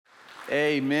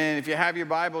Amen. If you have your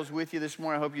Bibles with you this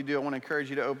morning, I hope you do. I want to encourage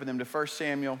you to open them to 1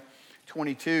 Samuel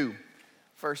 22.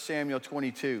 1 Samuel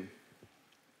 22.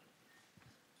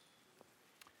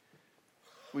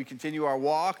 We continue our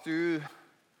walk through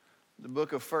the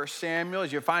book of 1 Samuel.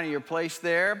 As you're finding your place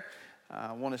there,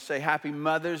 I want to say Happy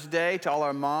Mother's Day to all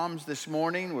our moms this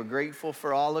morning. We're grateful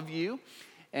for all of you.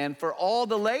 And for all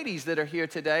the ladies that are here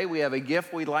today, we have a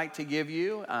gift we'd like to give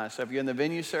you. So if you're in the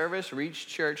venue service, Reach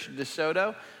Church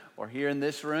DeSoto, or here in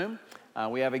this room,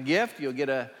 we have a gift. You'll get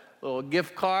a little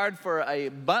gift card for a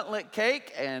buntlet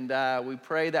cake, and we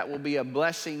pray that will be a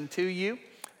blessing to you.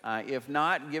 If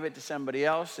not, give it to somebody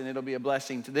else, and it'll be a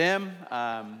blessing to them.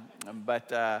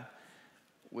 But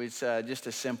it's just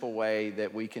a simple way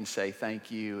that we can say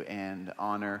thank you and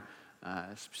honor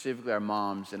specifically our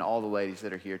moms and all the ladies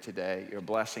that are here today. You're a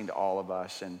blessing to all of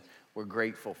us, and we're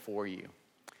grateful for you.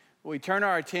 We turn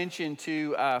our attention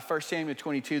to 1 Samuel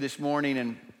 22 this morning,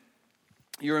 and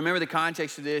you remember the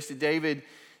context of this, that David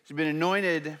has been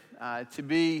anointed to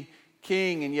be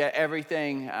king, and yet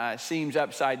everything seems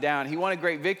upside down. He won a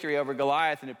great victory over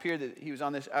Goliath, and it appeared that he was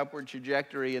on this upward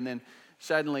trajectory, and then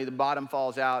suddenly the bottom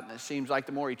falls out, and it seems like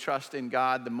the more he trusts in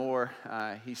God, the more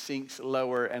he sinks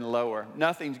lower and lower.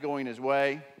 Nothing's going his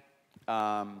way.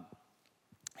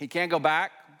 He can't go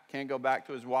back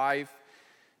to his wife,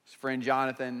 his friend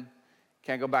Jonathan,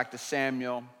 can't go back to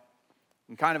Samuel.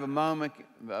 In kind of a moment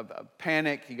of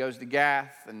panic, he goes to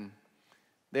Gath, and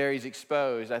there he's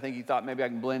exposed. I think he thought, maybe I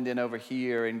can blend in over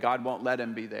here, and God won't let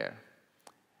him be there.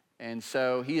 And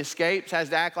so he escapes, has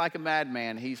to act like a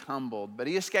madman. He's humbled, but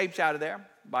he escapes out of there.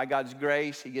 By God's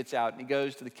grace, he gets out, and he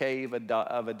goes to the cave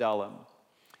of Adullam.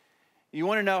 You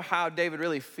want to know how David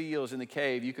really feels in the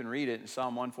cave, you can read it in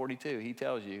Psalm 142. He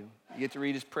tells you. You get to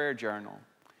read his prayer journal.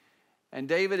 And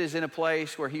David is in a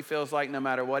place where he feels like no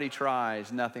matter what he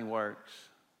tries, nothing works.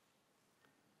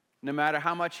 No matter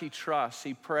how much he trusts,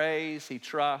 he prays, he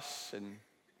trusts, and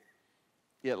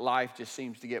yet life just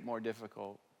seems to get more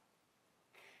difficult.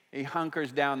 He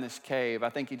hunkers down this cave. I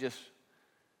think he just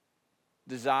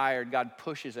desired, God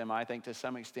pushes him, I think, to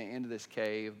some extent into this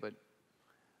cave, but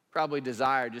probably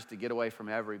desired just to get away from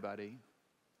everybody.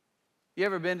 You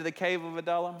ever been to the cave of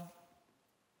Adullam?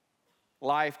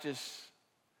 Life just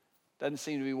doesn't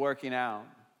seem to be working out.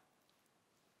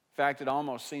 In fact, it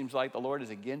almost seems like the Lord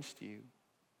is against you.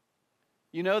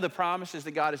 You know the promises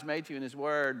that God has made to you in his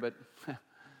word, but the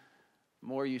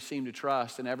more you seem to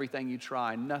trust in everything you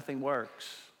try, nothing works.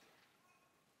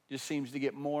 Just seems to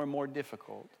get more and more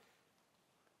difficult.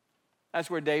 That's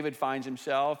where David finds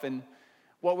himself, and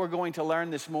what we're going to learn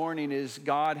this morning is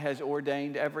God has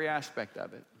ordained every aspect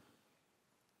of it.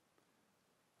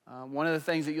 One of the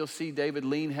things that you'll see David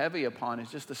lean heavy upon is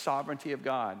just the sovereignty of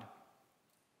God.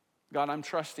 God, I'm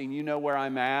trusting you know where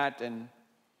I'm at, and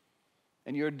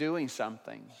you're doing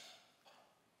something.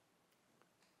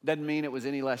 Doesn't mean it was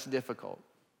any less difficult.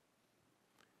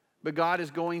 But God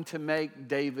is going to make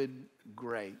David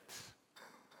great.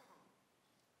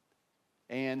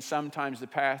 And sometimes the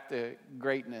path to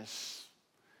greatness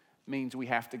means we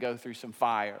have to go through some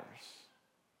fires.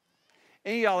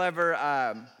 Any of y'all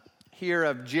ever hear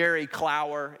of Jerry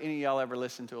Clower? Any of y'all ever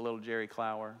listen to a little Jerry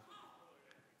Clower?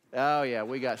 Oh yeah,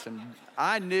 we got some.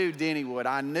 I knew Denny would.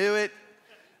 I knew it.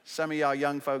 Some of y'all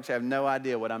young folks have no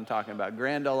idea what I'm talking about.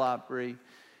 Grand Ole Opry,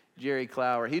 Jerry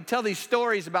Clower. He'd tell these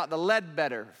stories about the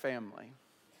Ledbetter family.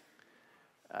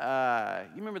 You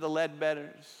remember the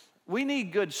Ledbetters? We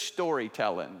need good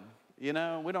storytelling. You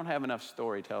know, we don't have enough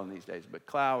storytelling these days, but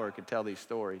Clower could tell these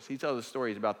stories. He told the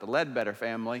stories about the Ledbetter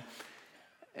family.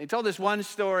 And he told this one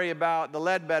story about the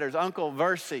Ledbetters, Uncle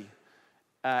Versey,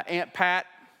 Aunt Pat.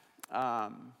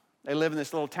 They live in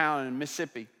this little town in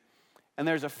Mississippi. And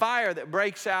there's a fire that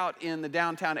breaks out in the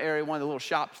downtown area, one of the little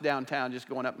shops downtown just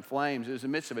going up in flames. It was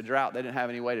in the midst of a drought. They didn't have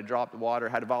any way to draw up the water,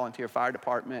 had a volunteer fire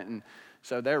department, and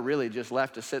so they're really just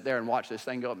left to sit there and watch this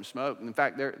thing go up in smoke. And in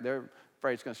fact, they're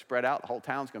afraid it's going to spread out. The whole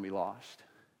town's going to be lost.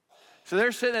 So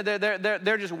they're sitting there,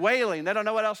 they're just wailing. They don't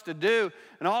know what else to do.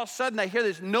 And all of a sudden, they hear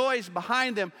this noise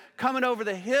behind them coming over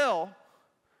the hill.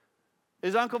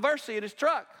 Is Uncle Versey in his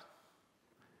truck.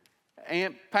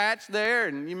 Aunt Pat's there,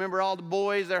 and you remember all the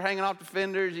boys, they're hanging off the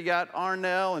fenders. You got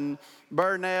Arnell and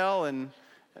Burnell and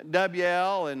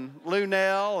WL and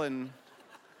Lunell and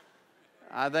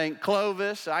I think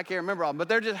Clovis. I can't remember all, but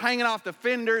they're just hanging off the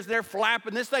fenders. They're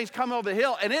flapping. This thing's coming over the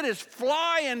hill, and it is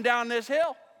flying down this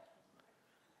hill.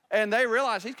 And they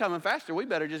realize he's coming faster. We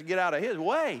better just get out of his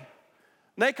way.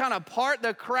 They kind of part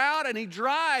the crowd, and he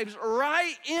drives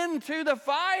right into the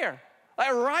fire.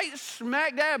 Like right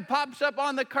smack dab, pops up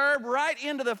on the curb right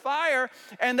into the fire,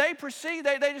 and they proceed,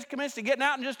 they just commence to getting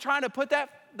out and just trying to put that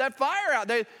fire out.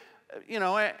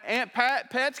 Aunt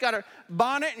Pet's got her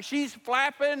bonnet and she's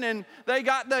flapping, and they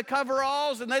got the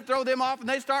coveralls and they throw them off and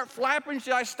they start flapping.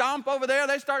 I stomp over there,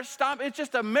 they start stomping. It's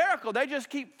just a miracle. They just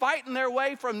keep fighting their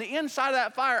way from the inside of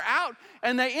that fire out,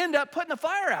 and they end up putting the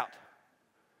fire out.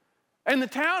 And the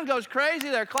town goes crazy.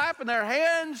 They're clapping their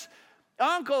hands.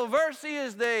 Uncle Versi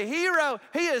is the hero.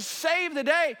 He has saved the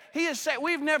day.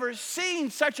 We've never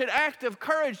seen such an act of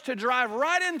courage to drive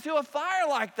right into a fire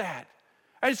like that.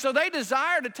 And so they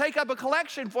desire to take up a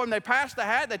collection for him. They pass the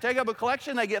hat, they take up a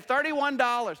collection, they get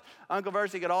 $31. Uncle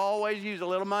Versi could always use a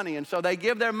little money. And so they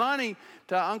give their money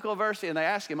to Uncle Versi, and they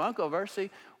ask him, Uncle Versi,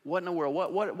 what in the world,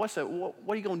 what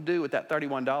are you going to do with that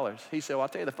 $31? He said, well, I'll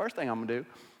tell you the first thing I'm going to do.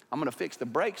 I'm going to fix the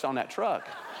brakes on that truck.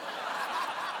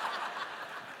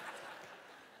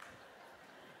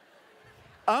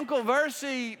 Uncle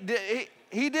Versi,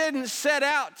 he didn't set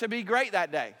out to be great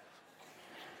that day.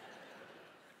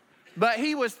 But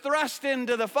he was thrust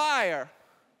into the fire,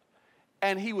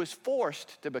 and he was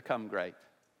forced to become great.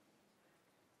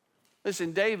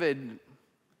 Listen, David,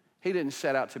 he didn't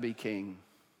set out to be king.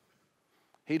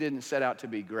 He didn't set out to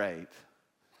be great.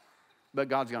 But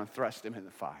God's going to thrust him in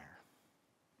the fire.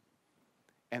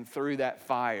 And through that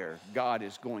fire, God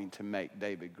is going to make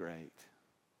David great.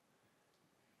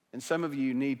 And some of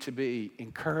you need to be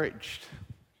encouraged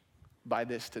by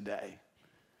this today,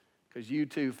 because you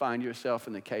too find yourself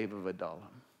in the cave of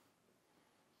Adullam.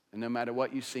 And no matter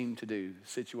what you seem to do, the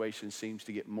situation seems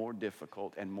to get more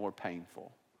difficult and more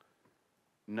painful.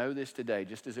 Know this today,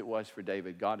 just as it was for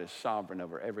David, God is sovereign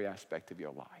over every aspect of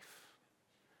your life.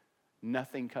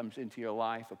 Nothing comes into your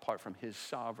life apart from his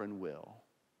sovereign will.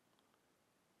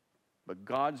 But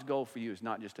God's goal for you is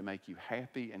not just to make you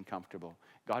happy and comfortable.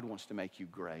 God wants to make you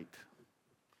great.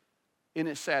 Isn't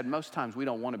it sad? Most times we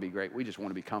don't want to be great. We just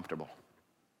want to be comfortable.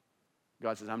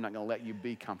 God says, I'm not going to let you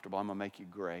be comfortable. I'm going to make you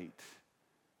great.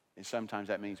 And sometimes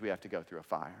that means we have to go through a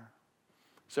fire.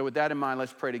 So with that in mind,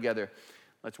 let's pray together.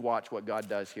 Let's watch what God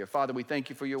does here. Father, we thank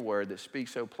you for your word that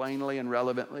speaks so plainly and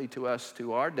relevantly to us,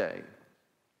 to our day.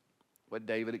 What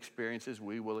David experiences,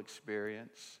 we will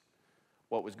experience.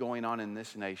 What was going on in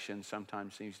this nation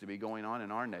sometimes seems to be going on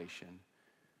in our nation.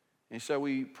 And so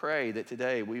we pray that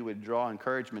today we would draw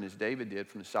encouragement, as David did,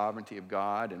 from the sovereignty of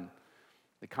God and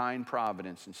the kind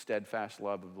providence and steadfast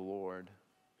love of the Lord.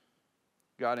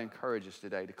 God, encourage us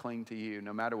today to cling to you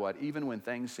no matter what, even when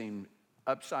things seem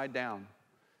upside down,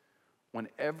 when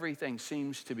everything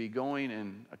seems to be going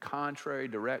in a contrary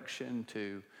direction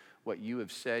to what you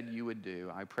have said you would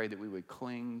do. I pray that we would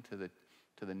cling to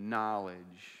the knowledge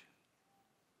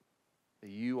that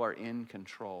you are in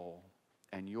control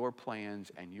and your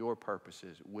plans and your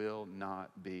purposes will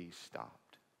not be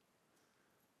stopped.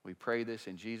 We pray this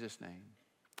in Jesus' name.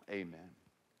 Amen.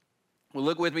 Well,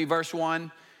 look with me, verse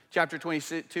 1, chapter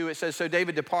 22. It says, so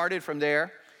David departed from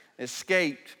there,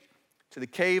 escaped to the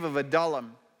cave of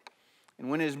Adullam. And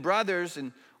when his brothers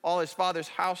and all his father's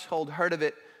household heard of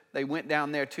it, they went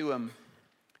down there to him.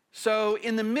 So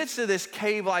in the midst of this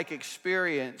cave-like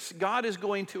experience, God is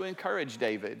going to encourage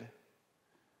David.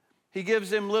 He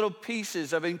gives him little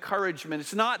pieces of encouragement.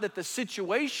 It's not that the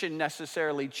situation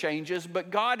necessarily changes,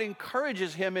 but God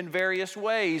encourages him in various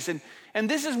ways. And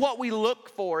this is what we look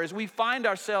for as we find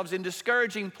ourselves in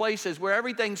discouraging places where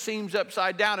everything seems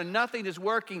upside down and nothing is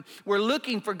working. We're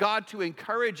looking for God to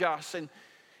encourage us.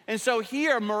 And so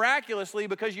here, miraculously,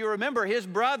 because you remember his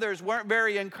brothers weren't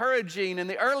very encouraging in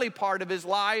the early part of his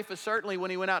life, certainly when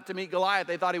he went out to meet Goliath,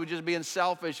 they thought he was just being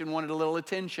selfish and wanted a little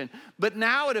attention. But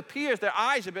now it appears their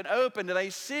eyes have been opened and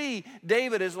they see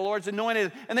David as the Lord's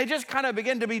anointed, and they just kind of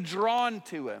begin to be drawn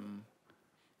to him.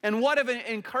 And what of an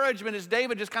encouragement as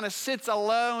David just kind of sits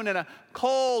alone in a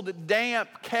cold,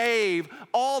 damp cave,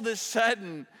 all of a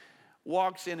sudden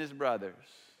walks in his brothers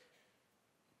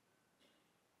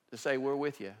to say, we're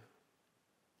with you.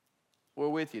 We're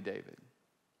with you, David.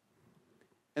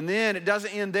 And then it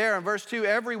doesn't end there. In verse 2,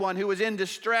 everyone who was in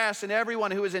distress and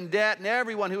everyone who was in debt and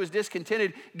everyone who was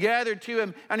discontented gathered to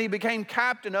him, and he became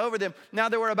captain over them. Now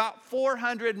there were about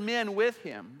 400 men with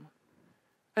him.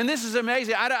 And this is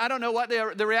amazing. I don't know what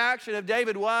the reaction of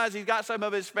David was. He's got some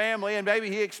of his family, and maybe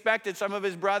he expected some of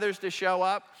his brothers to show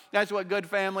up. That's what good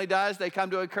family does. They come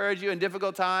to encourage you in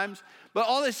difficult times. But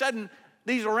all of a sudden,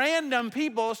 these random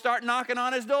people start knocking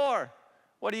on his door.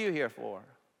 What are you here for?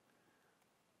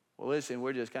 Well, listen,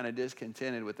 we're just kind of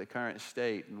discontented with the current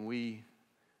state, and we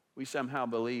somehow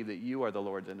believe that you are the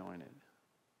Lord's anointed.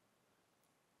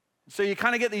 So you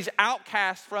kind of get these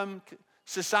outcasts from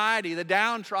society, the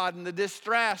downtrodden, the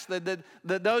distressed,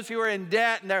 those who are in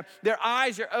debt, and their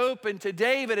eyes are open to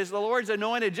David as the Lord's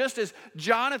anointed, just as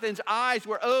Jonathan's eyes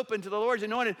were open to the Lord's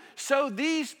anointed. So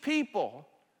these people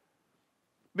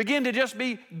begin to just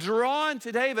be drawn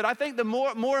to David. I think the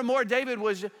more and more David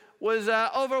was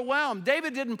overwhelmed.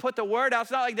 David didn't put the word out.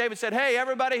 It's not like David said, hey,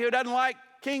 everybody who doesn't like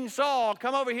King Saul,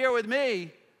 come over here with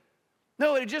me.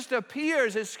 No, it just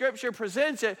appears as Scripture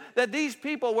presents it that these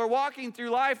people were walking through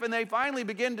life and they finally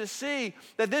begin to see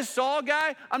that this Saul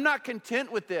guy, I'm not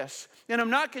content with this. And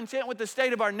I'm not content with the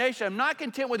state of our nation. I'm not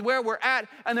content with where we're at.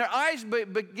 And their eyes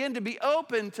begin to be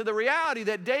open to the reality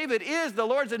that David is the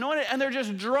Lord's anointed, and they're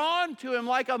just drawn to him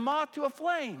like a moth to a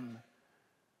flame.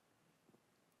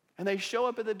 And they show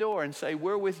up at the door and say,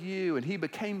 we're with you. And he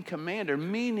became commander,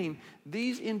 meaning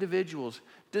these individuals.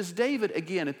 Does David,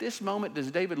 again, at this moment,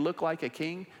 does David look like a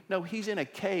king? No, he's in a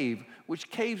cave, which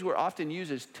caves were often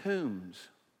used as tombs.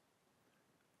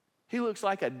 He looks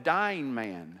like a dying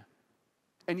man.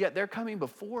 And yet they're coming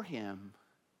before him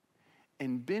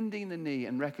and bending the knee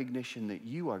in recognition that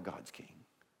you are God's king.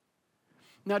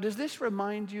 Now, does this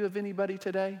remind you of anybody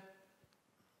today?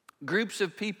 Groups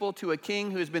of people to a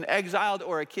king who has been exiled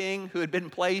or a king who had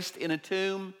been placed in a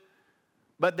tomb.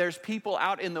 But there's people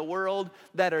out in the world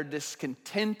that are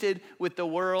discontented with the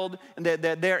world, and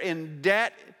that they're in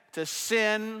debt to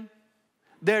sin.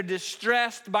 They're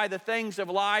distressed by the things of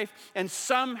life, and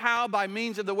somehow by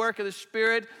means of the work of the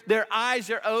Spirit, their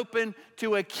eyes are open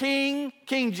to a king,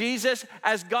 King Jesus,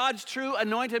 as God's true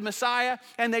anointed Messiah,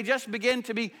 and they just begin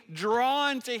to be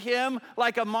drawn to him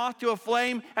like a moth to a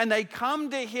flame, and they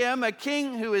come to him, a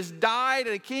king who has died,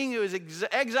 and a king who is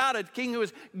exiled, a king who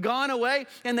has gone away,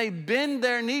 and they bend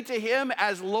their knee to him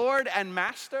as Lord and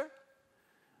Master.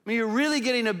 I mean, you're really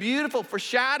getting a beautiful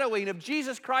foreshadowing of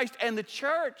Jesus Christ and the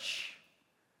church.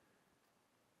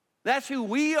 That's who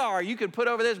we are. You could put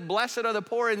over this, blessed are the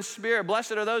poor in spirit,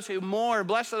 blessed are those who mourn,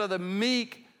 blessed are the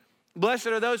meek, blessed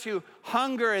are those who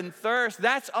hunger and thirst.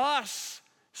 That's us,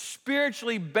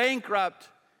 spiritually bankrupt,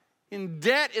 in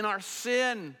debt in our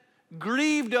sin,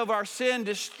 grieved of our sin,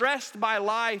 distressed by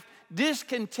life,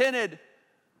 discontented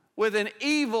with an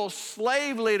evil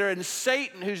slave leader and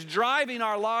Satan who's driving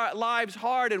our lives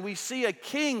hard, and we see a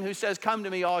king who says, come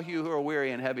to me, all you who are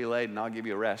weary and heavy laden, I'll give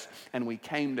you rest. And we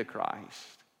came to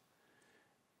Christ.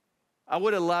 I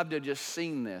would have loved to have just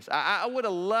seen this. I would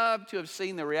have loved to have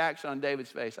seen the reaction on David's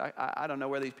face. I don't know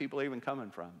where these people are even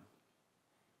coming from.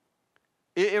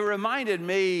 It reminded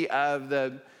me of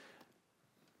the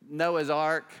Noah's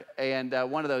Ark and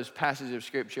one of those passages of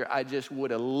Scripture. I just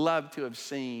would have loved to have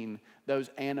seen those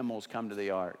animals come to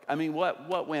the ark. I mean,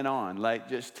 what went on? Like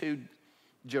just two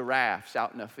giraffes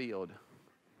out in a field.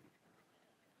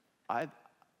 I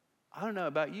don't know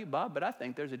about you, Bob, but I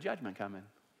think there's a judgment coming.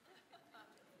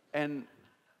 And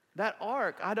that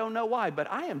ark, I don't know why, but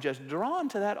I am just drawn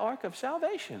to that ark of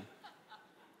salvation.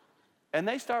 And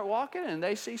they start walking and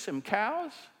they see some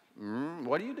cows.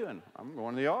 What are you doing? I'm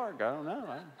going to the ark. I don't know.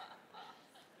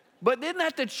 But isn't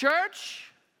that the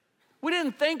church? We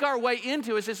didn't think our way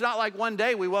into it. It's not like one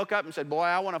day we woke up and said, boy,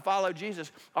 I want to follow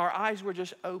Jesus. Our eyes were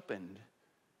just opened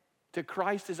to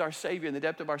Christ as our Savior in the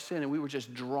depth of our sin, and we were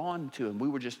just drawn to him. We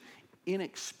were just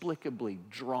inexplicably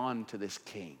drawn to this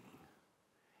King.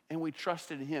 And we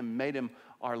trusted in him, made him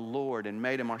our Lord, and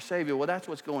made him our Savior. Well, that's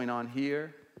what's going on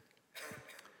here.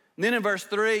 And then in verse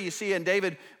 3, you see, and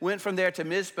David went from there to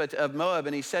Mizpah of Moab,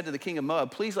 and he said to the king of Moab,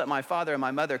 please let my father and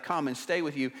my mother come and stay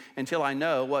with you until I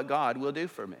know what God will do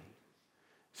for me.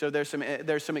 So there's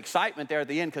some excitement there at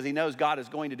the end because he knows God is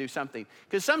going to do something.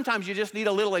 Because sometimes you just need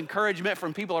a little encouragement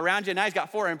from people around you. Now he's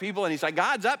got 400 people, and he's like,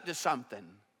 God's up to something.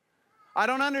 I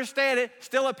don't understand it.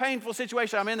 Still a painful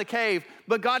situation. I'm in the cave,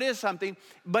 but God is something.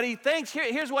 But he thinks,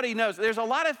 here's what he knows. There's a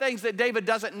lot of things that David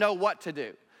doesn't know what to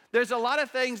do. There's a lot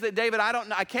of things that David, I don't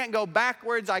know. I can't go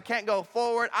backwards. I can't go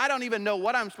forward. I don't even know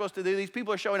what I'm supposed to do. These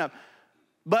people are showing up.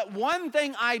 But one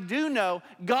thing I do know,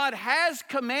 God has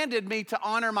commanded me to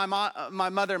honor my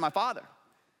mother and my father.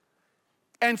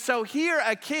 And so here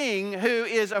a king who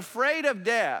is afraid of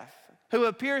death, who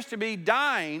appears to be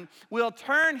dying, will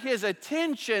turn his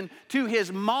attention to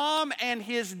his mom and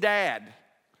his dad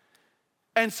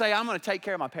and say, I'm going to take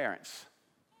care of my parents.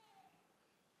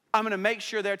 I'm going to make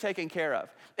sure they're taken care of.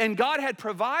 And God had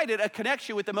provided a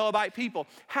connection with the Moabite people.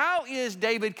 How is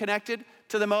David connected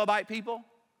to the Moabite people?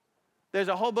 There's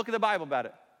a whole book of the Bible about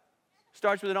it.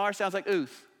 Starts with an R, sounds like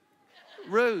Uth.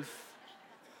 Ruth.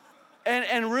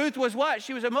 And Ruth was what?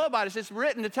 She was a Moabitess. It's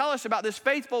written to tell us about this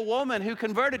faithful woman who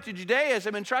converted to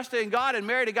Judaism and trusted in God and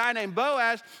married a guy named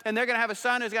Boaz, and they're going to have a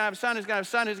son who's going to have a son who's going to have a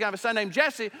son who's going to have a son named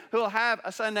Jesse who will have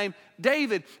a son named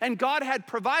David. And God had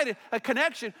provided a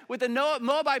connection with the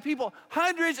Moabite people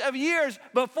hundreds of years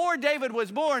before David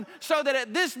was born so that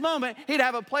at this moment he'd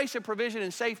have a place of provision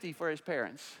and safety for his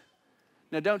parents.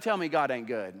 Now don't tell me God ain't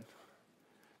good.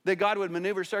 That God would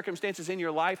maneuver circumstances in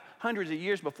your life hundreds of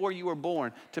years before you were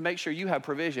born to make sure you have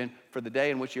provision for the day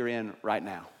in which you're in right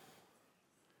now.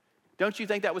 Don't you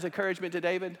think that was encouragement to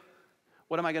David?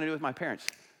 What am I going to do with my parents?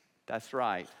 That's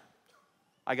right.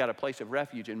 I got a place of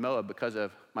refuge in Moab because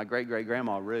of my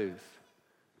great-great-grandma Ruth,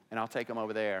 and I'll take them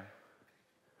over there.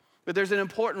 But there's an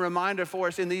important reminder for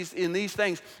us in these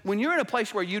things. When you're in a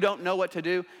place where you don't know what to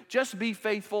do, just be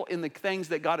faithful in the things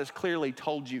that God has clearly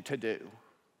told you to do.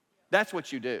 That's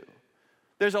what you do.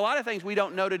 There's a lot of things we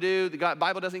don't know to do. The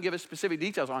Bible doesn't give us specific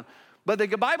details on. But the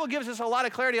Bible gives us a lot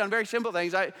of clarity on very simple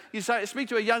things. You speak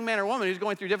to a young man or woman who's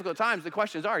going through difficult times, the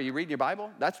questions are you reading your Bible?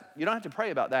 You don't have to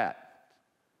pray about that.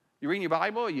 You reading your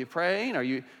Bible? Are you praying? Are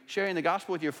you sharing the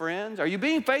gospel with your friends? Are you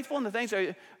being faithful in the things?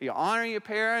 Are you honoring your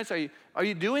parents? Are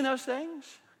you doing those things?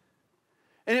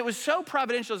 And it was so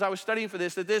providential as I was studying for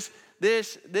this that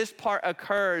this part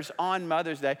occurs on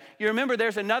Mother's Day. You remember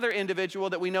there's another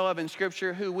individual that we know of in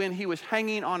Scripture who, when he was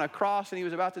hanging on a cross and he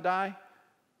was about to die,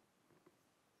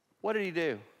 what did he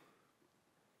do?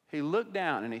 He looked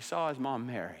down and he saw his mom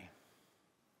Mary.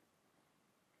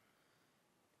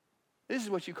 This is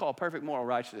what you call perfect moral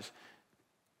righteousness.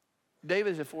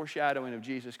 David is a foreshadowing of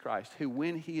Jesus Christ, who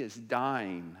when he is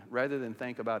dying, rather than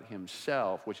think about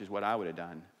himself, which is what I would have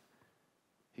done,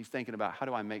 he's thinking about, how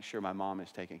do I make sure my mom is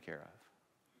taken care of?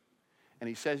 And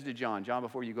he says to John,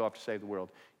 before you go off to save the world,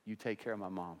 you take care of my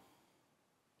mom.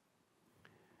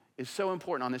 It's so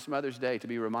important on this Mother's Day to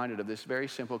be reminded of this very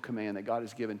simple command that God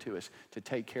has given to us to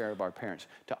take care of our parents,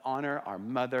 to honor our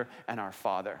mother and our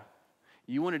father.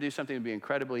 You want to do something to be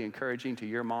incredibly encouraging to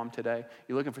your mom today?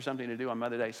 You're looking for something to do on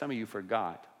Mother's Day? Some of you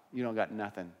forgot. You don't got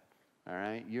nothing, all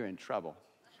right? You're in trouble.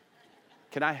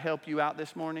 Can I help you out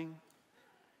this morning?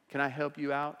 Can I help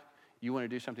you out? You want to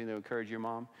do something to encourage your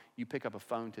mom? You pick up a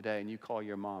phone today and you call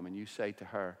your mom and you say to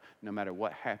her, no matter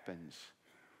what happens,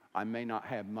 I may not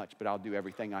have much, but I'll do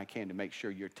everything I can to make sure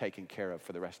you're taken care of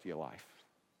for the rest of your life.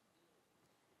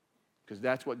 Because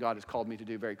that's what God has called me to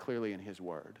do very clearly in his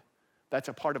word. That's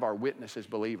a part of our witness as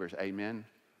believers, amen?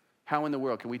 How in the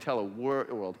world can we tell a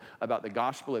world about the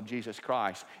gospel of Jesus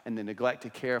Christ and the neglect to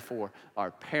care for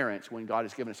our parents when God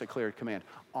has given us a clear command?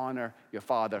 Honor your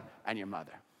father and your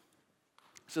mother.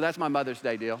 So that's my Mother's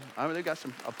Day deal. I mean, they got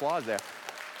some applause there.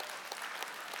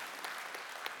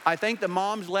 I think the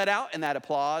moms let out in that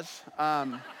applause.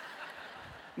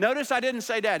 Notice I didn't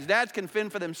say dads. Dads can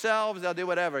fend for themselves. They'll do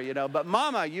whatever, But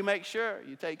mama, you make sure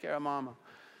you take care of mama.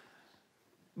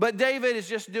 But David is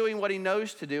just doing what he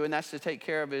knows to do, and that's to take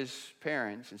care of his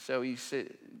parents. And so he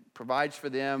provides for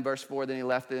them. Verse 4, then he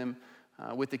left them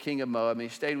with the king of Moab,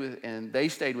 and they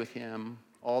stayed with him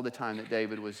all the time that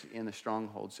David was in the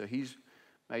stronghold. So he's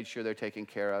made sure they're taken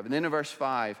care of. And then in verse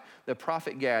 5, the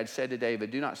prophet Gad said to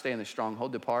David, do not stay in the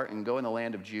stronghold, depart and go in the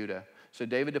land of Judah. So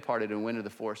David departed and went to the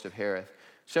forest of Hereth.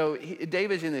 So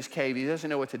David's in this cave. He doesn't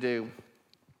know what to do.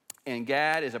 And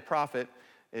Gad is a prophet.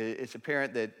 It's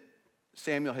apparent that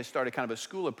Samuel has started kind of a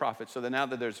school of prophets, so that now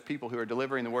that there's people who are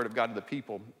delivering the word of God to the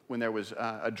people when there was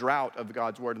a drought of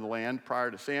God's word in the land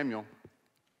prior to Samuel.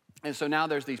 And so now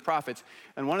there's these prophets,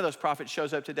 and one of those prophets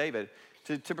shows up to David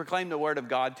to proclaim the word of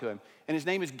God to him. And his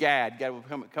name is Gad. Gad will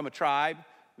become a tribe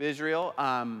of Israel.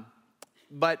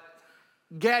 But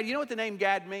Gad, you know what the name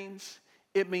Gad means?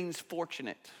 It means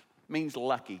fortunate, means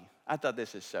lucky. I thought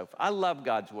this is so fun. I love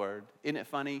God's word. Isn't it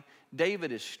funny?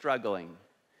 David is struggling.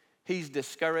 He's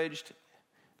discouraged.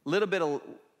 Little bit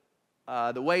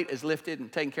of the weight is lifted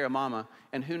and taking care of mama.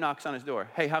 And who knocks on his door?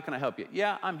 Hey, how can I help you?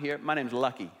 Yeah, I'm here. My name's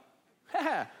Lucky.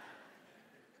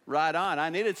 Right on. I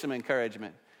needed some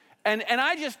encouragement. And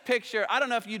I just picture, I don't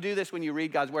know if you do this when you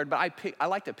read God's word, but I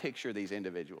like to picture these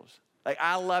individuals. Like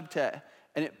I love to,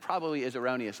 and it probably is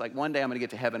erroneous. Like one day I'm going to get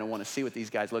to heaven and want to see what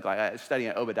these guys look like. I was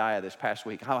studying Obadiah this past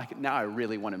week. Now I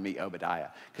really want to meet Obadiah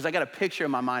because I got a picture in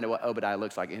my mind of what Obadiah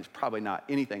looks like, and it's probably not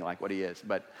anything like what he is.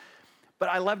 But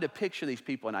I love to picture these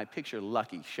people, and I picture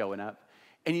Lucky showing up.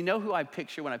 And you know who I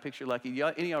picture when I picture Lucky? Any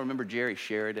of y'all remember Jerry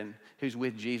Sheridan, who's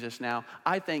with Jesus now?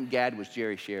 I think Gad was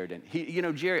Jerry Sheridan.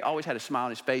 Jerry always had a smile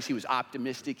on his face. He was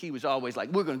optimistic. He was always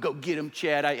like, we're going to go get him,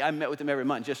 Chad. I met with him every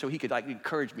month just so he could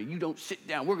encourage me. You don't sit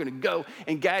down. We're going to go.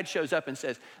 And Gad shows up and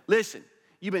says, listen,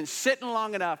 you've been sitting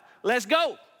long enough. Let's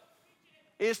go.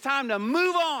 It's time to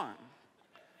move on.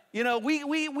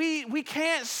 We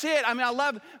can't sit. I mean, I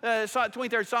love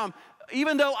 23rd Psalm.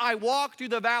 Even though I walk through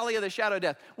the valley of the shadow of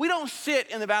death. We don't sit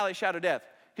in the valley of shadow of death.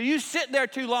 If you sit there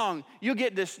too long, you'll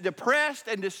get depressed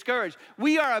and discouraged.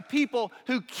 We are a people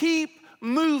who keep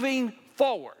moving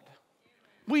forward.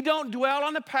 We don't dwell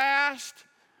on the past.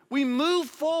 We move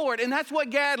forward, and that's what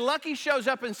Gad Lucky shows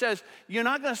up and says, you're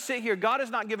not going to sit here. God has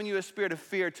not given you a spirit of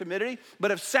fear, timidity, but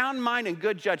of sound mind and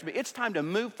good judgment. It's time to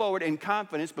move forward in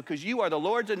confidence because you are the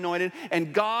Lord's anointed,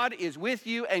 and God is with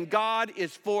you, and God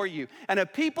is for you. And a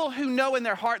people who know in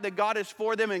their heart that God is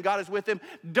for them and God is with them,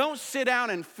 don't sit down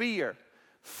in fear.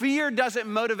 Fear doesn't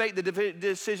motivate the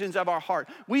decisions of our heart.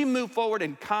 We move forward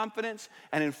in confidence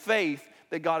and in faith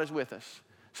that God is with us.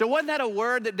 So wasn't that a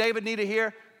word that David needed to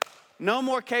hear? No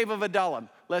more cave of Adullam.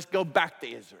 Let's go back to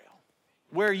Israel,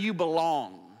 where you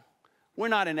belong. We're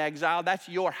not in exile. That's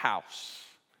your house.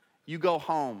 You go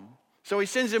home. So he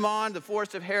sends him on to the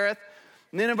forest of Hereth.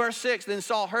 And then in verse 6, then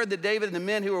Saul heard that David and the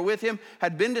men who were with him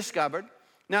had been discovered.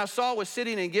 Now Saul was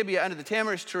sitting in Gibeah under the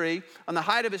tamarisk tree on the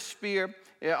height of his spear,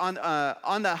 on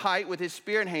the height with his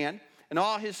spear in hand, and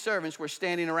all his servants were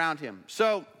standing around him.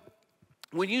 So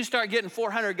when you start getting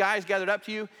 400 guys gathered up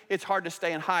to you, it's hard to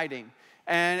stay in hiding.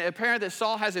 And apparently that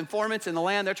Saul has informants in the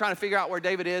land. They're trying to figure out where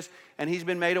David is, and he's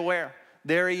been made aware.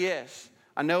 There he is.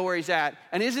 I know where he's at.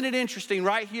 And isn't it interesting?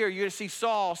 Right here, you're going to see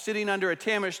Saul sitting under a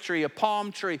tamarisk tree, a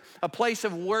palm tree, a place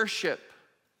of worship.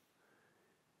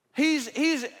 He's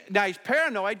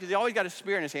paranoid because he always got a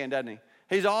spear in his hand, doesn't he?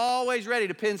 He's always ready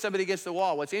to pin somebody against the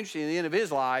wall. What's interesting, at the end of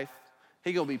his life,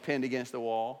 he's going to be pinned against the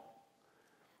wall.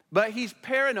 But he's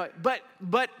paranoid.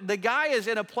 But the guy is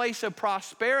in a place of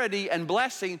prosperity and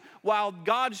blessing while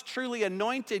God's truly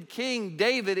anointed king,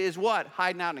 David, is what?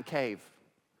 Hiding out in a cave.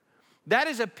 That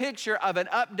is a picture of an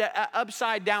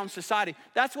upside down society.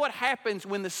 That's what happens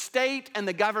when the state and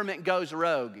the government goes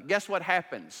rogue. Guess what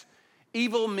happens?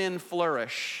 Evil men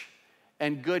flourish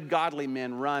and good godly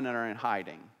men run and are in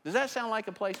hiding. Does that sound like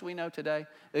a place we know today?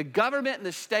 The government and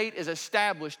the state is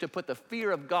established to put the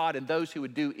fear of God in those who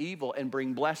would do evil and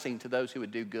bring blessing to those who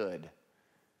would do good.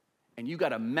 And you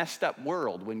got a messed up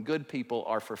world when good people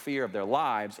are for fear of their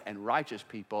lives and righteous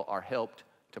people are helped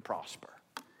to prosper.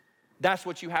 That's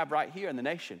what you have right here in the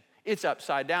nation. It's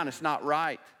upside down. It's not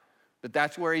right. But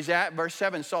that's where he's at. Verse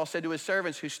 7, Saul said to his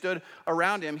servants who stood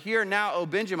around him, "Hear now, O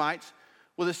Benjamites,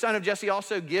 will the son of Jesse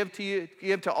also give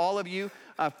to all of you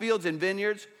fields and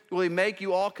vineyards? Will he make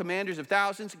you all commanders of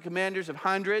thousands and commanders of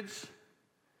hundreds?"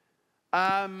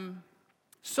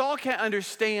 Saul can't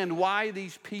understand why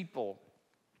these people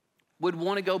would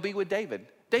want to go be with David.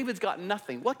 David's got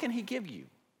nothing. What can he give you?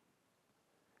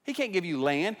 He can't give you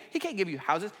land. He can't give you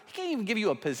houses. He can't even give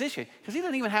you a position because he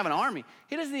doesn't even have an army.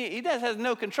 He has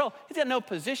no control. He's got no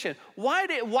position.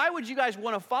 Why would you guys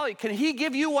want to follow you? Can he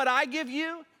give you what I give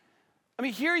you? I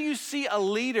mean, here you see a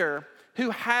leader who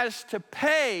has to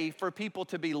pay for people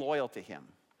to be loyal to him.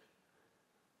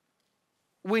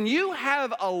 When you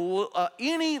have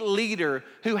any leader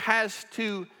who has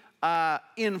to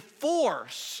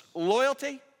enforce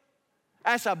loyalty,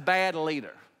 that's a bad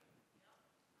leader.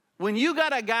 When you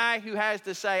got a guy who has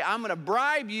to say, I'm going to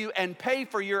bribe you and pay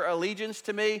for your allegiance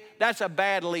to me, that's a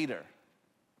bad leader.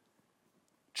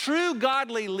 True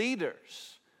godly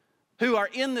leaders who are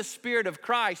in the Spirit of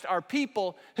Christ are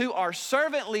people who are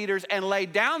servant leaders and lay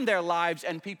down their lives,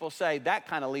 and people say, that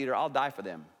kind of leader, I'll die for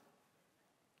them.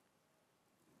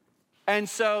 And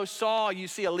so Saul, you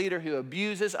see a leader who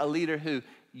abuses, a leader who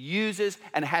uses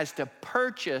and has to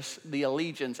purchase the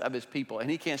allegiance of his people. And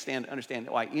he can't understand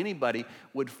why anybody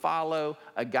would follow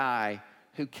a guy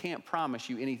who can't promise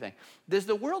you anything. Does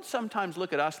the world sometimes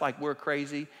look at us like we're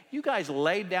crazy? You guys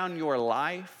laid down your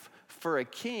life for a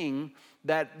king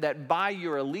that by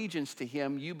your allegiance to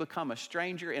him, you become a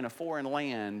stranger in a foreign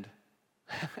land.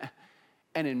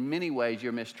 And in many ways,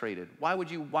 you're mistreated. Why would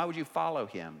you follow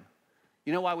him?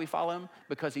 You know why we follow him?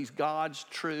 Because he's God's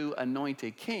true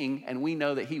anointed king, and we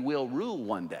know that he will rule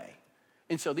one day.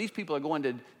 And so these people are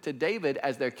going to David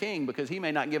as their king because he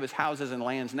may not give us houses and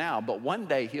lands now, but one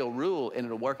day he'll rule and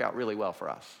it'll work out really well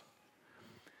for us.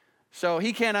 So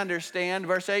he can't understand.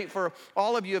 Verse 8, for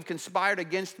all of you have conspired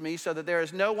against me so that there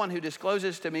is no one who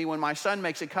discloses to me when my son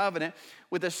makes a covenant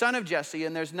with the son of Jesse,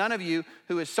 and there's none of you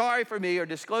who is sorry for me or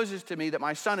discloses to me that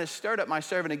my son has stirred up my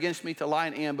servant against me to lie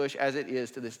in ambush as it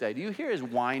is to this day. Do you hear his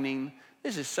whining?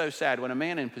 This is so sad when a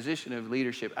man in position of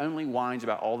leadership only whines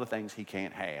about all the things he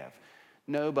can't have.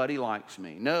 Nobody likes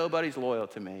me. Nobody's loyal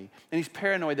to me. And he's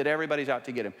paranoid that everybody's out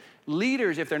to get him.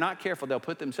 Leaders, if they're not careful, they'll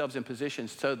put themselves in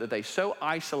positions so that they so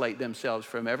isolate themselves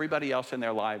from everybody else in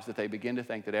their lives that they begin to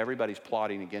think that everybody's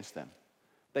plotting against them.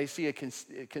 They see a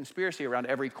conspiracy around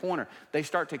every corner. They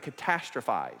start to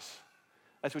catastrophize.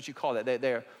 That's what you call that.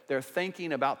 They're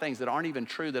thinking about things that aren't even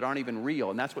true, that aren't even real.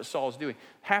 And that's what Saul's doing.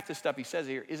 Half the stuff he says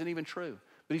here isn't even true.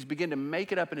 But he's beginning to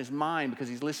make it up in his mind because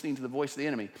he's listening to the voice of the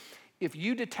enemy. If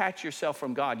you detach yourself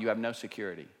from God, you have no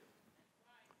security.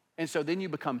 And so then you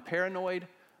become paranoid,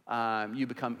 You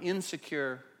become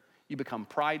insecure. You become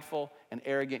prideful and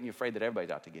arrogant, and you're afraid that everybody's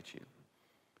out to get you.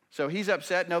 So he's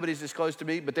upset. Nobody's disclosed to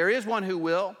me, but there is one who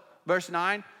will. Verse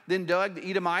 9, then Doeg the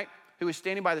Edomite, who was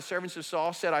standing by the servants of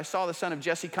Saul, said, I saw the son of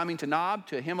Jesse coming to Nob,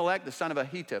 to Ahimelech, the son of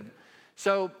Ahitub.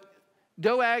 So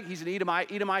Doeg, he's an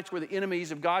Edomite. Edomites were the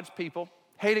enemies of God's people,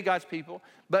 hated God's people.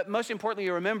 But most importantly,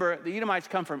 you remember, the Edomites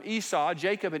come from Esau,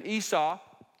 Jacob and Esau.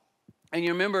 And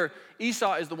you remember,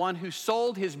 Esau is the one who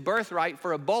sold his birthright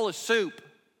for a bowl of soup.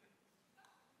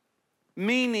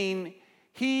 Meaning,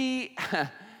 he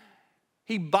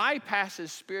bypasses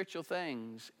spiritual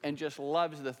things and just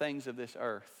loves the things of this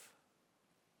earth.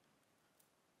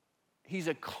 He's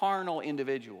a carnal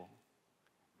individual.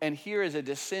 And here is a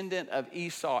descendant of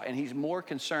Esau, and he's more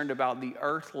concerned about the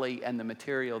earthly and the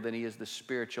material than he is the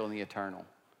spiritual and the eternal.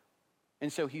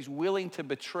 And so he's willing to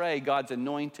betray God's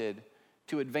anointed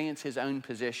to advance his own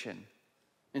position.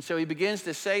 And so he begins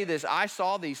to say this, I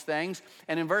saw these things.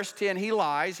 And in verse 10, he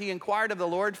lies. He inquired of the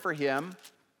Lord for him,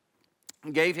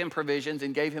 and gave him provisions,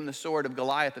 and gave him the sword of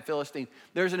Goliath the Philistine.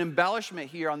 There's an embellishment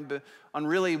here on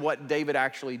really what David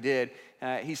actually did.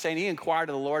 He's saying he inquired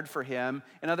of the Lord for him.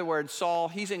 In other words, Saul,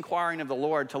 he's inquiring of the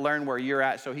Lord to learn where you're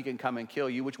at so he can come and kill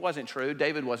you, which wasn't true.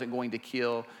 David wasn't going to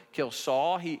kill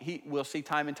Saul. We'll see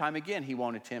time and time again he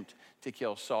won't attempt to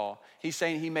kill Saul. He's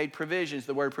saying he made provisions.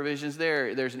 The word provisions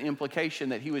there's an implication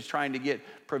that he was trying to get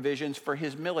provisions for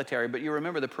his military. But you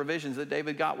remember the provisions that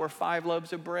David got were 5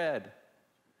 loaves of bread.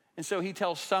 And so he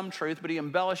tells some truth, but he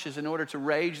embellishes in order to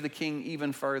rage the king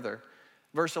even further.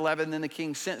 Verse 11, then the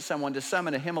king sent someone to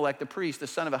summon Ahimelech the priest, the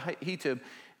son of Ahitub,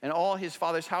 and all his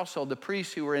father's household, the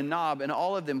priests who were in Nob, and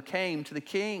all of them came to the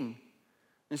king.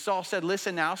 And Saul said,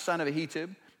 listen now, son of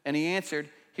Ahitub. And he answered,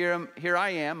 here I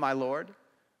am, my lord.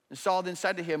 And Saul then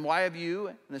said to him, why have you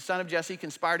and the son of Jesse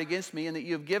conspired against me, and that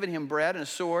you have given him bread and a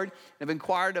sword, and have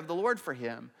inquired of the Lord for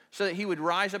him, so that he would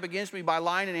rise up against me by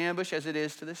line and ambush as it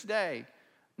is to this day?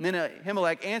 And then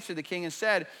Ahimelech answered the king and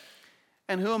said,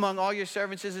 and who among all your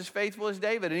servants is as faithful as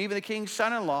David, and even the king's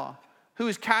son-in-law, who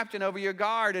is captain over your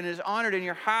guard and is honored in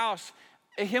your house?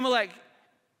 Ahimelech,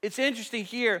 it's interesting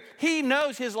here, he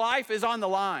knows his life is on the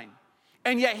line.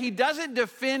 And yet he doesn't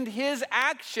defend his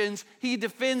actions, he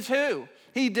defends who?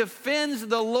 He defends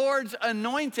the Lord's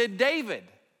anointed David.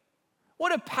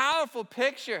 What a powerful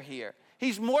picture here.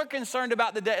 He's more concerned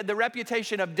about the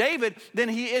reputation of David than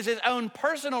he is his own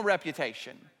personal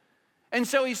reputation. And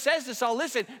so he says to Saul,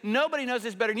 listen, nobody knows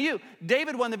this better than you.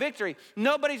 David won the victory.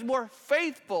 Nobody's more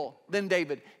faithful than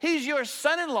David. He's your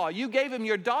son-in-law. You gave him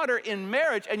your daughter in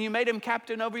marriage, and you made him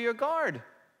captain over your guard.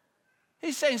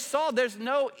 He's saying, Saul,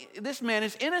 this man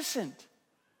is innocent.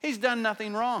 He's done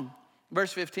nothing wrong.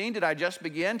 Verse 15, did I just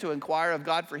begin to inquire of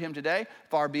God for him today?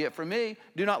 Far be it from me.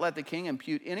 Do not let the king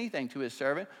impute anything to his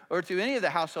servant or to any of the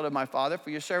household of my father, for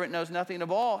your servant knows nothing at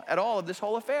all of this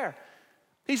whole affair.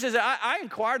 He says, I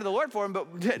inquired of the Lord for him,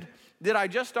 but did I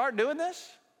just start doing this?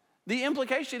 The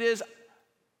implication is,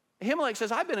 Ahimelech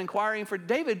says, I've been inquiring for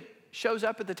David, shows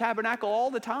up at the tabernacle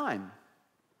all the time.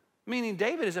 Meaning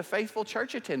David is a faithful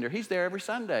church attender. He's there every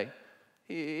Sunday.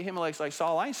 Ahimelech's like,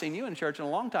 Saul, I ain't seen you in church in a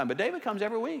long time, but David comes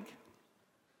every week.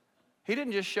 He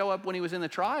didn't just show up when he was in the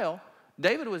trial.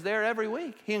 David was there every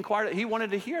week. He inquired, he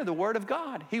wanted to hear the word of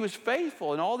God. He was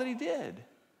faithful in all that he did.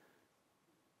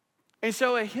 And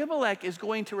so Ahimelech is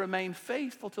going to remain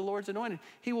faithful to the Lord's anointed.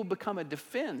 He will become a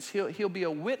defense. He'll be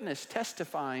a witness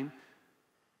testifying.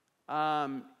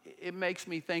 It makes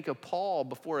me think of Paul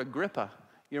before Agrippa.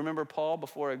 You remember Paul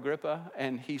before Agrippa?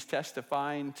 And he's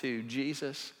testifying to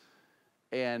Jesus.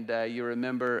 And you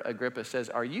remember Agrippa says,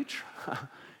 are you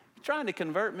trying to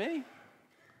convert me?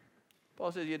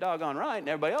 Paul says, you're doggone right, and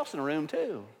everybody else in the room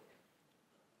too.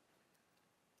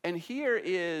 And here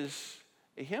is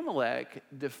Ahimelech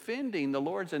defending the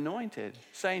Lord's anointed,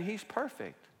 saying he's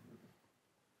perfect.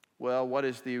 Well, what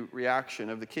is the reaction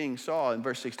of the king Saul? In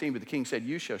verse 16, but the king said,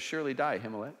 you shall surely die,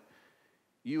 Ahimelech,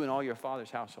 you and all your father's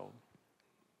household.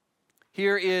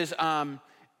 Here is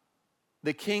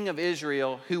the king of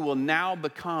Israel who will now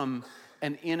become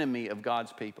an enemy of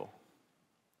God's people.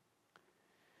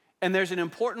 And there's an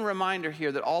important reminder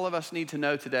here that all of us need to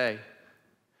know today.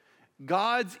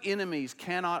 God's enemies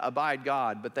cannot abide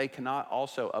God, but they cannot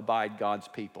also abide God's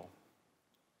people.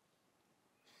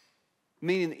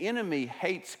 Meaning the enemy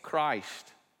hates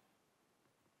Christ,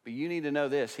 but you need to know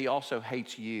this, he also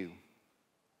hates you.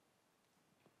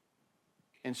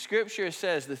 And Scripture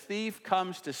says the thief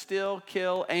comes to steal,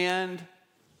 kill, and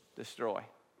destroy.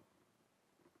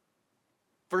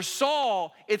 For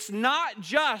Saul, it's not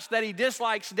just that he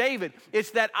dislikes David.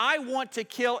 It's that I want to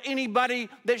kill anybody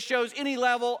that shows any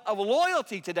level of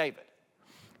loyalty to David.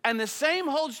 And the same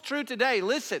holds true today.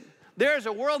 Listen, there's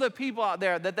a world of people out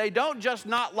there that they don't just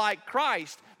not like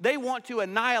Christ, they want to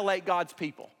annihilate God's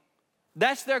people.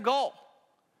 That's their goal.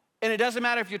 And it doesn't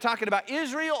matter if you're talking about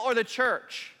Israel or the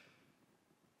church,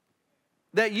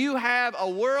 that you have a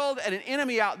world and an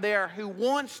enemy out there who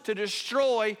wants to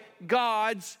destroy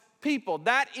God's people.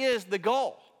 That is the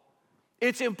goal.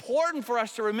 It's important for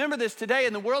us to remember this today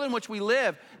in the world in which we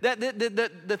live, that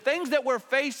the things that we're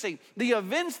facing, the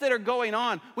events that are going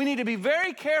on, we need to be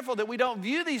very careful that we don't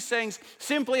view these things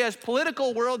simply as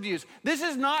political worldviews. This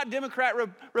is not Democrat,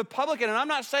 Republican, and I'm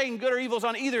not saying good or evil's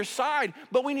on either side,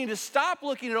 but we need to stop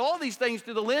looking at all these things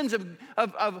through the lens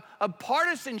of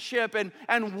partisanship and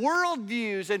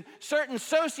worldviews and certain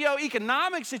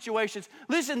socioeconomic situations.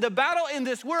 Listen, the battle in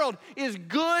this world is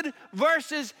good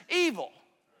versus evil.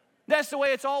 That's the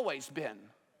way it's always been.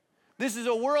 This is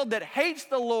a world that hates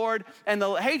the Lord and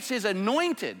hates his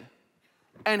anointed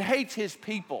and hates his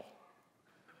people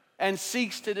and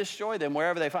seeks to destroy them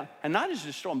wherever they find. And not just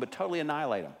destroy them, but totally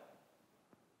annihilate them.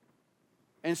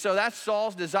 And so that's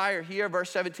Saul's desire here. Verse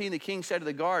 17, the king said to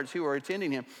the guards who were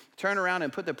attending him, turn around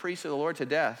and put the priests of the Lord to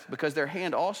death, because their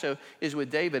hand also is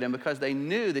with David, and because they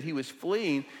knew that he was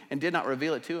fleeing and did not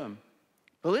reveal it to him.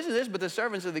 But listen to this, but the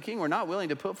servants of the king were not willing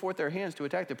to put forth their hands to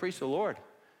attack the priests of the Lord.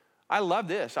 I love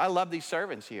this. I love these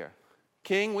servants here.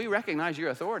 King, we recognize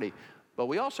your authority, but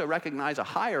we also recognize a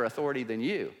higher authority than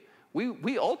you.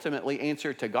 We ultimately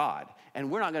answer to God,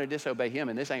 and we're not going to disobey him,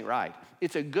 and this ain't right.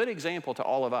 It's a good example to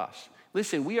all of us.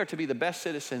 Listen, we are to be the best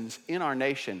citizens in our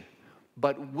nation,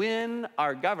 but when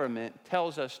our government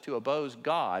tells us to oppose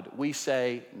God, we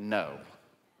say no.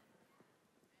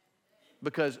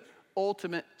 Because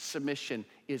ultimate submission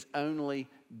is only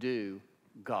due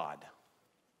God.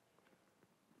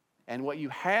 And what you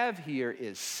have here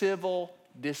is civil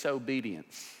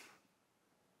disobedience.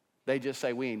 They just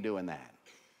say, we ain't doing that.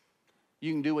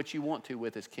 You can do what you want to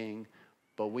with us, king,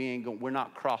 but we're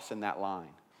not crossing that line.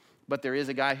 But there is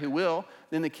a guy who will.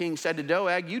 Then the king said to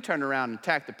Doeg, you turn around and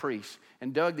attack the priests.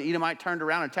 And Doeg the Edomite turned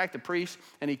around and attacked the priests,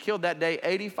 and he killed that day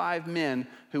 85 men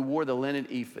who wore the linen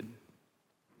ephod.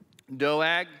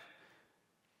 Doeg,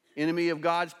 enemy of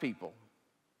God's people,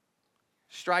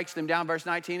 strikes them down, verse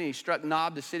 19, and he struck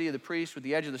Nob, the city of the priests, with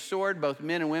the edge of the sword, both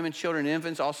men and women, children and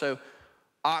infants, also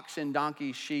oxen,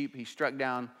 donkeys, sheep, he struck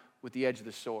down with the edge of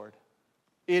the sword.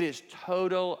 It is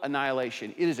total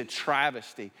annihilation. It is a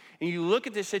travesty. And you look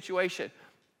at this situation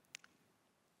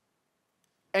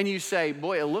and you say,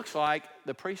 boy, it looks like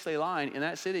the priestly line in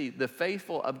that city, the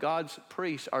faithful of God's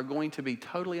priests are going to be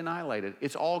totally annihilated.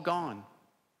 It's all gone.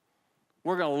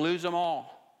 We're going to lose them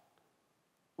all.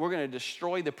 We're going to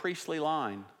destroy the priestly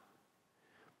line.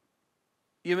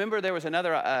 You remember there was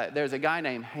a guy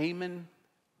named Haman.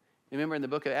 You remember in the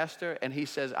book of Esther? And he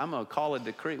says, I'm going to call a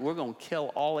decree. We're going to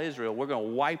kill all Israel. We're going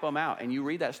to wipe them out. And you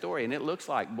read that story, and it looks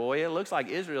like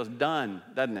Israel's done,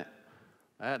 doesn't it?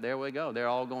 There we go. They're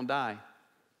all going to die.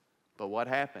 But what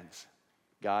happens?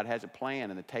 God has a plan,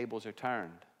 and the tables are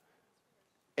turned.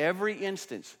 Every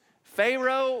instance,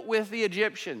 Pharaoh with the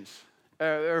Egyptians,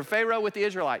 or Pharaoh with the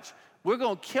Israelites, we're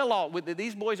going to kill all,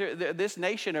 these boys, this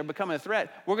nation are becoming a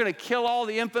threat. We're going to kill all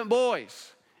the infant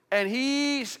boys. And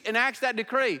he enacts that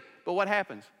decree. But what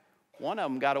happens? One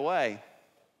of them got away.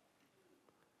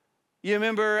 You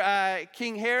remember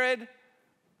King Herod,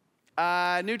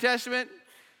 New Testament?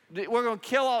 We're going to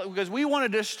kill all, because we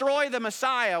want to destroy the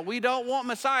Messiah. We don't want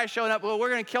Messiah showing up. Well, we're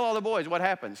going to kill all the boys. What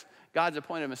happens? God's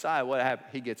appointed Messiah. What happens?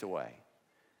 He gets away.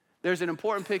 There's an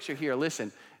important picture here.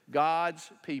 Listen, God's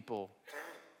people,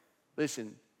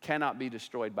 cannot be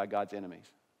destroyed by God's enemies.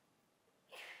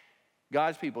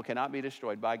 God's people cannot be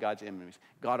destroyed by God's enemies.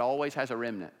 God always has a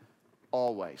remnant.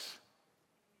 Always.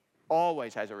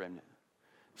 Always has a remnant.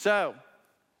 So,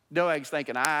 Doeg's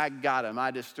thinking, I got him.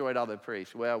 I destroyed all the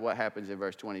priests. Well, what happens in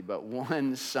verse 20? But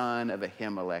one son of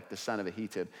Ahimelech, the son of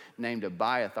Ahitub, named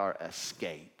Abiathar,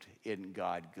 escaped. Isn't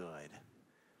God good?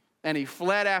 And he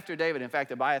fled after David. In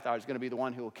fact, Abiathar is going to be the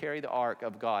one who will carry the ark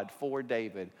of God for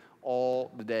David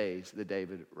all the days that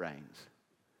David reigns.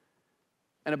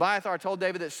 And Abiathar told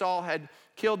David that Saul had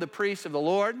killed the priests of the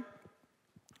Lord.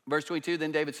 Verse 22,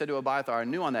 then David said to Abiathar, I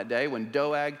knew on that day when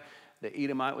Doeg the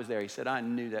Edomite was there. He said, I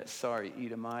knew that sorry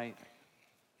Edomite.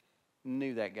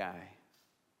 Knew that guy.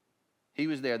 He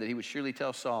was there that he would surely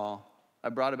tell Saul, I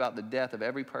brought about the death of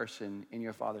every person in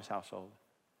your father's household.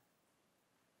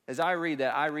 As I read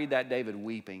that David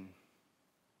weeping.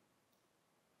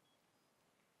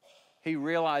 He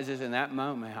realizes in that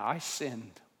moment, I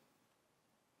sinned.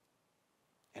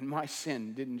 And my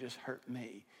sin didn't just hurt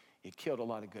me, it killed a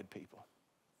lot of good people.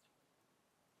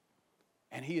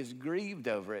 And he is grieved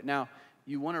over it. Now,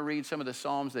 you want to read some of the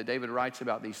Psalms that David writes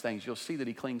about these things, you'll see that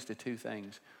he clings to two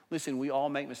things. Listen, we all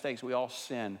make mistakes. We all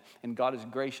sin. And God is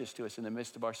gracious to us in the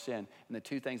midst of our sin. And the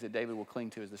two things that David will cling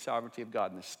to is the sovereignty of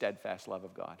God and the steadfast love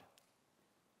of God.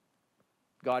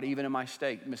 God, even in my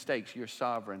mistakes, you're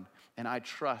sovereign. And I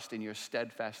trust in your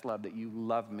steadfast love that you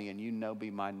love me and you know me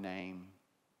by name.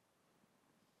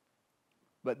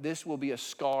 But this will be a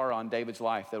scar on David's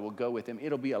life that will go with him.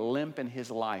 It'll be a limp in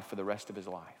his life for the rest of his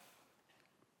life.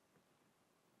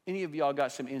 Any of y'all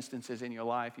got some instances in your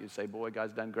life you'd say, boy,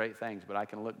 God's done great things, but I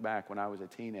can look back when I was a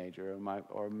teenager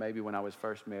or maybe when I was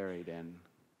first married and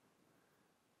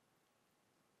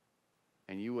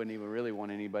you wouldn't even really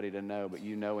want anybody to know, but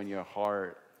you know in your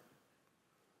heart,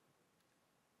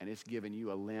 and it's given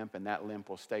you a limp, and that limp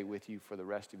will stay with you for the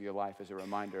rest of your life as a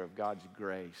reminder of God's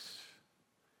grace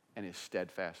and his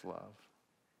steadfast love.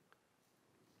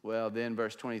 Well, then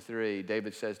verse 23,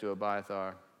 David says to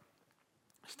Abiathar,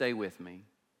 stay with me.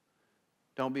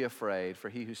 Don't be afraid, for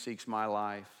he who seeks my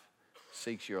life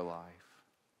seeks your life,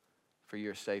 for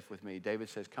you're safe with me. David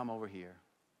says, come over here.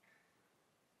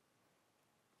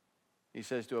 He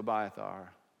says to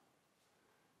Abiathar,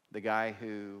 the guy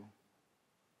who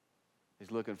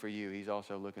is looking for you, he's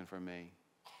also looking for me.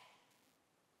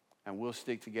 And we'll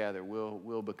stick together.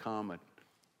 We'll become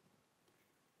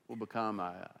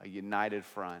a united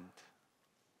front.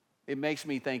 It makes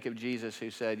me think of Jesus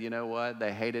who said, you know what?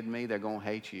 They hated me, they're going to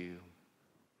hate you.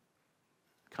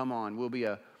 Come on, we'll be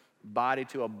a body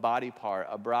to a body part,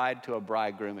 a bride to a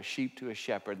bridegroom, a sheep to a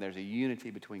shepherd. There's a unity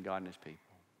between God and his people.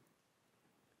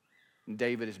 And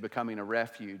David is becoming a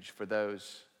refuge for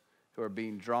those who are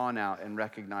being drawn out and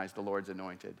recognize the Lord's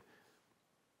anointed.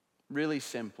 Really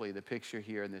simply, the picture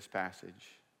here in this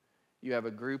passage, you have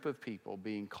a group of people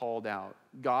being called out.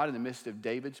 God, in the midst of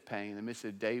David's pain, in the midst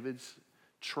of David's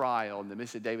trial, in the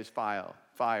midst of David's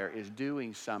fire, is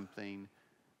doing something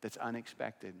that's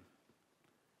unexpected.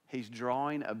 He's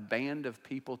drawing a band of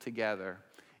people together,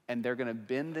 and they're going to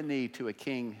bend the knee to a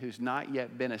king who's not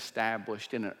yet been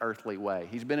established in an earthly way.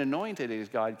 He's been anointed as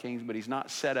God King, but he's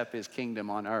not set up his kingdom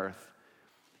on earth.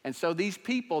 And so these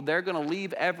people, they're going to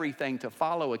leave everything to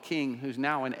follow a king who's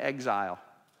now in exile.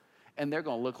 And they're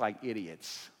going to look like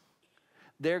idiots.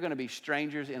 They're going to be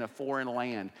strangers in a foreign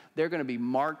land. They're going to be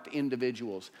marked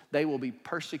individuals. They will be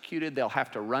persecuted. They'll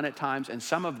have to run at times, and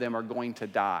some of them are going to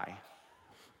die.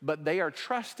 But they are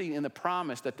trusting in the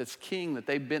promise that this king that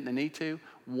they've bent the knee to,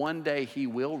 one day he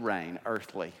will reign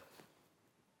earthly.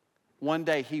 One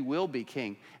day he will be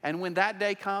king. And when that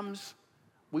day comes,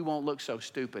 we won't look so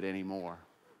stupid anymore.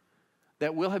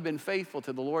 That we'll have been faithful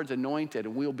to the Lord's anointed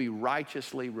and we'll be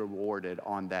righteously rewarded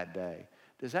on that day.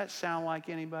 Does that sound like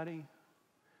anybody?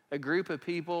 A group of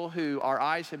people who our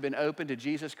eyes have been opened to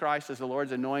Jesus Christ as the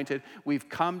Lord's anointed. We've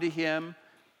come to him.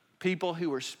 People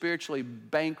who are spiritually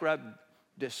bankrupt,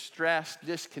 distressed,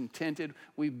 discontented.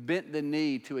 We've bent the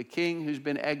knee to a king who's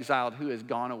been exiled, who has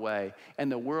gone away.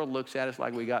 And the world looks at us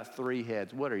like we got three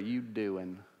heads. What are you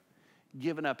doing?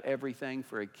 Giving up everything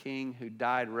for a king who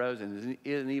died, rose, and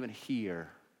isn't even here.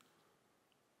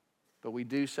 But we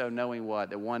do so knowing what?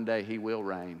 That one day he will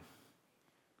reign.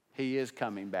 He is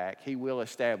coming back. He will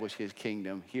establish his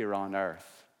kingdom here on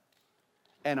earth.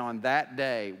 And on that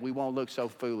day, we won't look so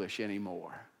foolish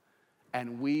anymore.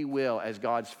 And we will, as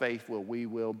God's faithful, we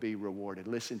will be rewarded.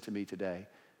 Listen to me today.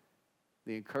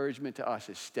 The encouragement to us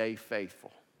is stay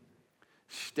faithful.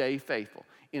 Stay faithful.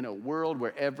 In a world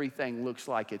where everything looks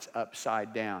like it's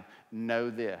upside down, know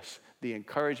this. The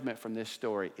encouragement from this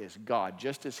story is God.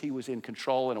 Just as he was in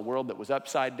control in a world that was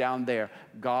upside down there,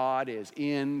 God is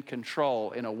in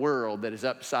control in a world that is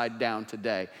upside down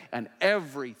today. And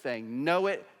everything, know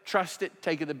it, trust it,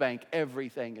 take it to the bank,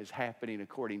 everything is happening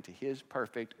according to his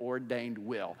perfect ordained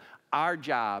will. Our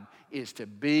job is to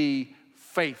be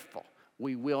faithful.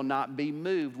 We will not be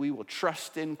moved. We will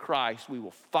trust in Christ. We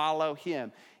will follow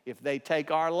him. If they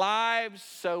take our lives,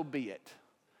 so be it.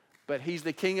 But he's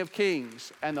the King of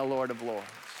Kings and the Lord of Lords.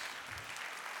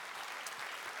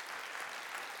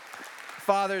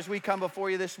 Father, as we come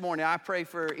before you this morning, I pray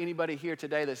for anybody here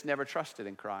today that's never trusted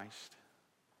in Christ.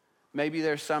 Maybe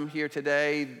there's some here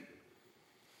today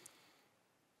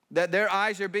that their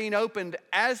eyes are being opened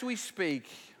as we speak.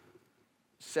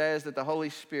 Says that the Holy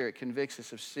Spirit convicts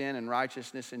us of sin and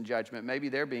righteousness and judgment. Maybe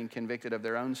they're being convicted of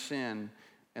their own sin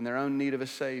and their own need of a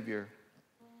Savior.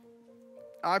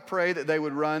 I pray that they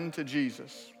would run to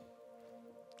Jesus,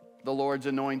 the Lord's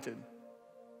anointed.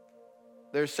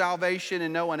 There's salvation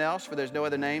in no one else, for there's no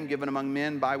other name given among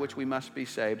men by which we must be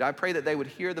saved. I pray that they would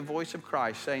hear the voice of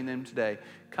Christ saying to them today,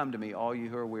 come to me, all you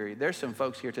who are weary. There's some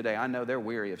folks here today, I know they're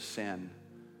weary of sin.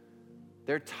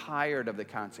 They're tired of the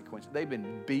consequences. They've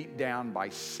been beat down by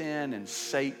sin and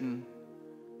Satan.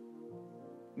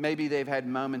 Maybe they've had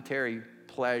momentary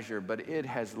pleasure, but it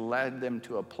has led them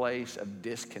to a place of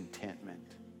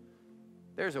discontentment.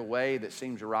 There's a way that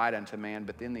seems right unto man,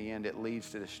 but in the end it leads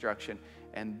to destruction.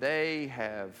 And they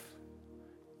have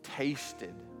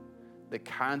tasted the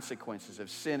consequences of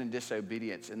sin and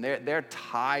disobedience. And they're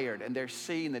tired, and they're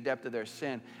seeing the depth of their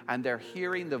sin, and they're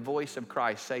hearing the voice of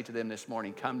Christ say to them this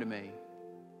morning, come to me.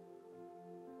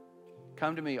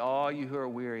 Come to me, all you who are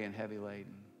weary and heavy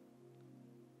laden,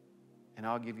 and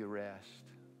I'll give you rest.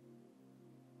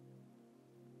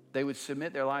 They would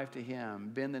submit their life to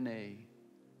him, bend the knee,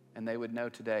 and they would know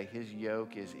today his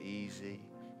yoke is easy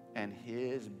and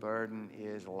his burden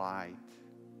is light.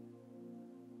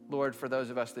 Lord, for those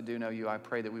of us that do know you, I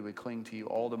pray that we would cling to you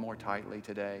all the more tightly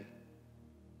today.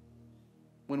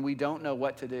 When we don't know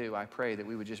what to do, I pray that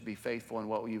we would just be faithful in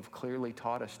what you've clearly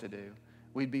taught us to do.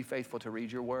 We'd be faithful to read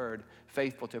your word,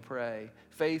 faithful to pray,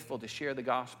 faithful to share the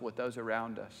gospel with those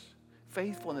around us,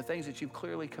 faithful in the things that you've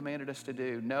clearly commanded us to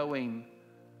do, knowing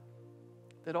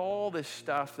that all this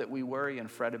stuff that we worry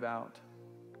and fret about,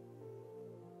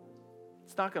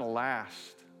 it's not going to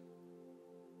last.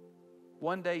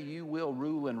 One day you will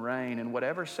rule and reign, and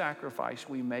whatever sacrifice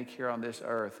we make here on this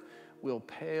earth will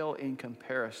pale in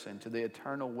comparison to the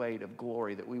eternal weight of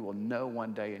glory that we will know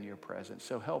one day in your presence.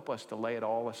 So help us to lay it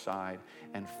all aside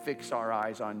and fix our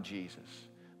eyes on Jesus,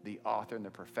 the author and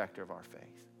the perfecter of our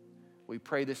faith. We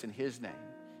pray this in his name.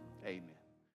 Amen.